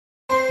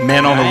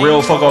Man, on the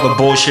real, fuck all the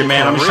bullshit,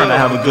 man. I'm just trying to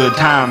have a good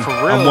time.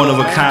 I'm one of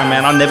a kind,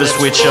 man. I'll never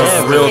switch up.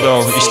 For real,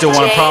 though. If you still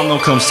want a problem,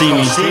 don't come see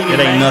me. It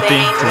ain't nothing.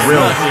 For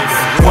real.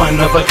 One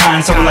of a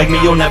kind, someone like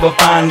me you'll never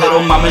find.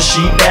 Little mama,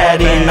 she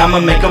bad and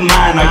I'ma make her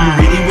mine. Are you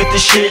really with the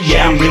shit?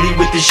 Yeah, I'm really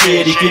with the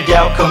shit. If you're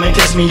doubt, come and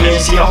test me and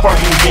see how far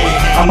you get.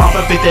 I'm off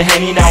a fifth of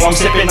Henny, now I'm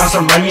sipping on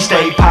some Remy.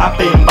 Stay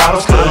popping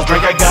bottles, cause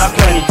drink I got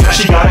plenty.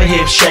 She got her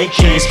hips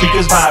shaking,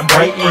 speakers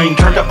vibrating.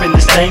 Turned up in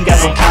this thing,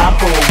 got no time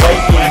for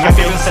waiting. I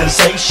feel the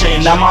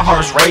sensation, now my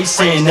heart's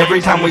racing. Every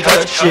time we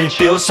touch it,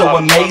 feels so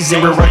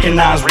amazing. We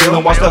recognize real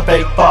and watch the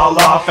fake fall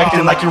off.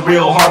 Acting like you're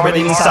real hard, but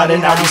inside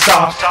and out he's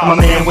soft. I'm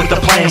a man with a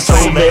plan, so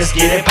let's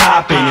get it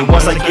poppin'. And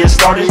once I get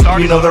started,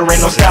 you know there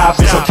ain't no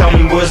stopping. So tell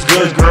me what's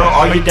good, girl,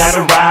 are you down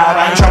to ride?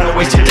 I ain't tryna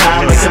waste your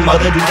time, let the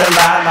mother do the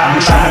lie.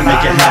 I'm tryna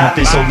make it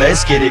happen, so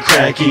let's get it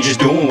crackin'. Just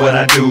doing what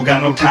I do,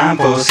 got no time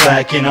for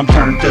slacking. I'm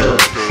turned up,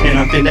 and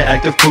I'm finna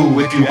act a fool.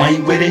 If you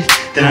ain't with it,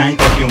 then I ain't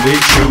fucking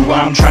with you.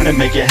 I'm tryna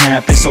make it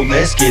happen, so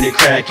let's get it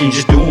crackin'.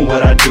 Just doing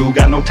what I do,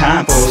 got no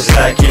time for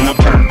slacking. I'm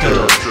turned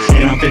up,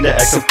 and I'm finna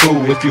act a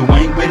fool. If you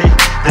ain't with it,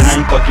 then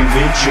I ain't fucking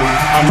with you.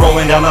 I'm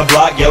rolling down the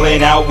block,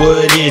 yelling out,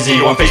 what is it?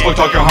 You on Facebook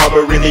talking hard,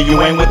 but really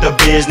you ain't with the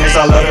business.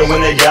 I love it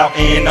when they doubt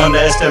and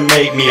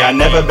underestimate me. I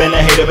never been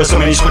a hater, but so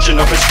many switching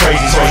up is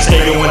crazy. So I'm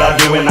stating what I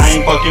do and I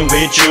ain't fucking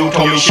with you.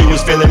 Told me she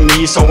was feeling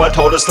me, so I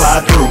told her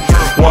slide through.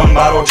 One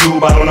bottle, two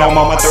bottle, now I'm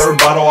on my third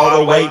bottle. All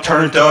the way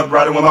turned up,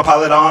 riding with my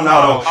pilot on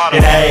auto.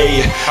 And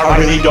hey, I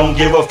really don't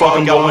give a fuck,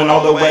 I'm going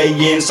all the way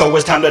in. So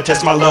it's time to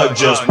test my luck,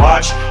 just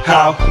watch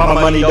how my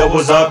money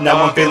doubles up.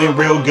 Now I'm feeling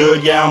real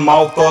good, yeah, I'm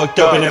all fucked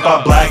up. And if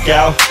I black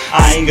out,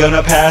 I ain't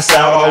gonna pass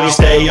out. Always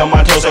stay on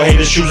my toes, so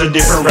haters choose a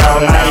different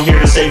route. And I ain't here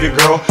to save you,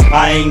 girl,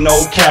 I ain't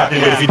no captain.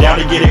 But if you're down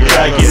to get it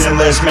crackin', then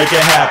let's make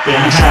it happen.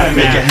 I'm trying to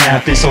make it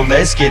happen, so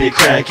let's get it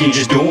crackin'.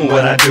 Just doing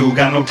what I do,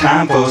 got no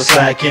time for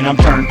slacking. I'm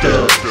turned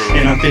up,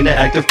 and I'm finna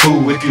act a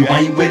fool. If you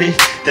ain't with it,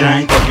 then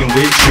I ain't fucking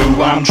with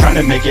you. I'm trying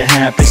to make it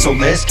happen, so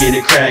let's get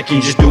it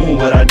crackin'. Just doing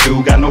what I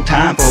do, got no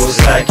time for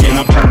slacking.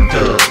 I'm turned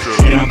up,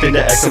 and I'm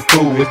finna act a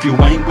fool. If you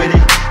ain't with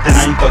it, then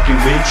I ain't fucking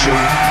with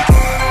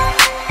you.